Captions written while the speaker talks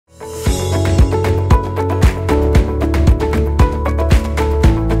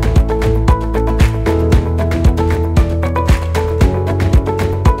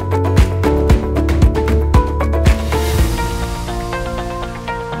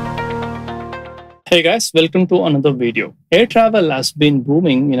Hey guys, welcome to another video. Air travel has been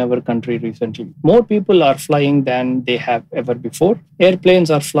booming in our country recently. More people are flying than they have ever before. Airplanes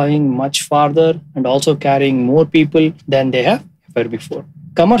are flying much farther and also carrying more people than they have ever before.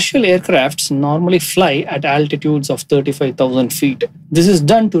 Commercial aircrafts normally fly at altitudes of 35,000 feet. This is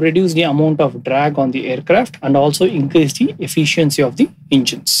done to reduce the amount of drag on the aircraft and also increase the efficiency of the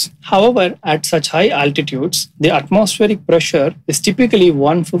engines. However, at such high altitudes, the atmospheric pressure is typically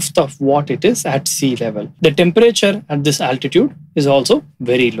 1/5 of what it is at sea level. The temperature at this altitude is also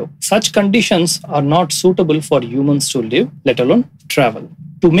very low. Such conditions are not suitable for humans to live, let alone travel.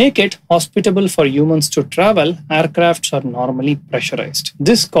 To make it hospitable for humans to travel, aircrafts are normally pressurized.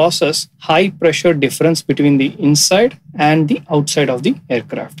 This causes high pressure difference between the inside and the outside of the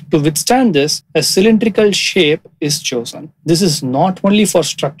aircraft. To withstand this, a cylindrical shape is chosen. This is not only for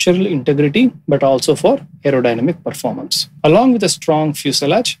structural integrity, but also for aerodynamic performance. Along with a strong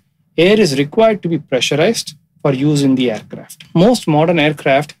fuselage, air is required to be pressurized for use in the aircraft. Most modern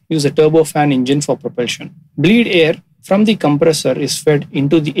aircraft use a turbofan engine for propulsion. Bleed air from the compressor is fed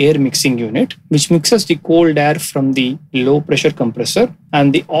into the air mixing unit, which mixes the cold air from the low pressure compressor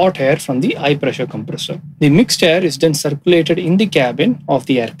and the hot air from the high pressure compressor. The mixed air is then circulated in the cabin of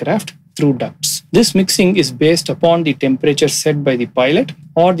the aircraft through ducts. This mixing is based upon the temperature set by the pilot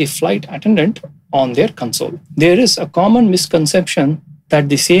or the flight attendant on their console. There is a common misconception that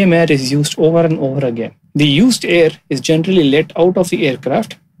the same air is used over and over again. The used air is generally let out of the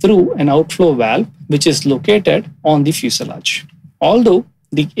aircraft through an outflow valve which is located on the fuselage. Although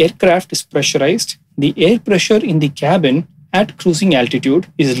the aircraft is pressurized, the air pressure in the cabin at cruising altitude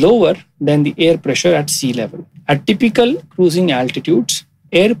is lower than the air pressure at sea level. At typical cruising altitudes,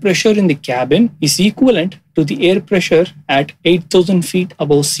 air pressure in the cabin is equivalent to the air pressure at 8,000 feet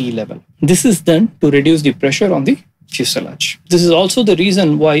above sea level. This is done to reduce the pressure on the fuselage. This is also the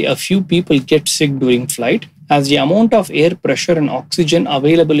reason why a few people get sick during flight, as the amount of air pressure and oxygen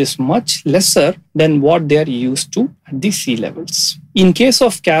available is much lesser than what they are used to at the sea levels. In case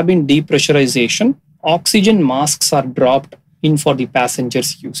of cabin depressurization, oxygen masks are dropped in for the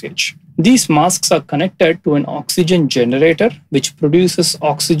passengers' usage. These masks are connected to an oxygen generator which produces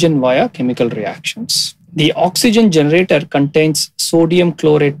oxygen via chemical reactions. The oxygen generator contains sodium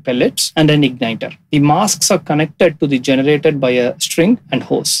chlorate pellets and an igniter. The masks are connected to the generator by a string and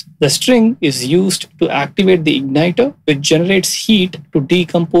hose. The string is used to activate the igniter, which generates heat to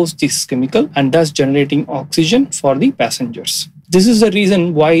decompose this chemical and thus generating oxygen for the passengers. This is the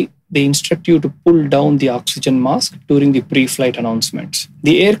reason why they instruct you to pull down the oxygen mask during the pre-flight announcements.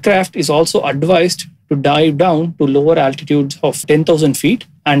 The aircraft is also advised to dive down to lower altitudes of 10,000 feet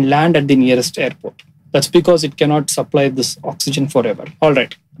and land at the nearest airport. That's because it cannot supply this oxygen forever. All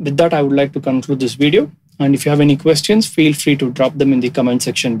right, with that, I would like to conclude this video. And if you have any questions, feel free to drop them in the comment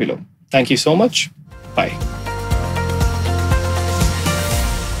section below. Thank you so much. Bye.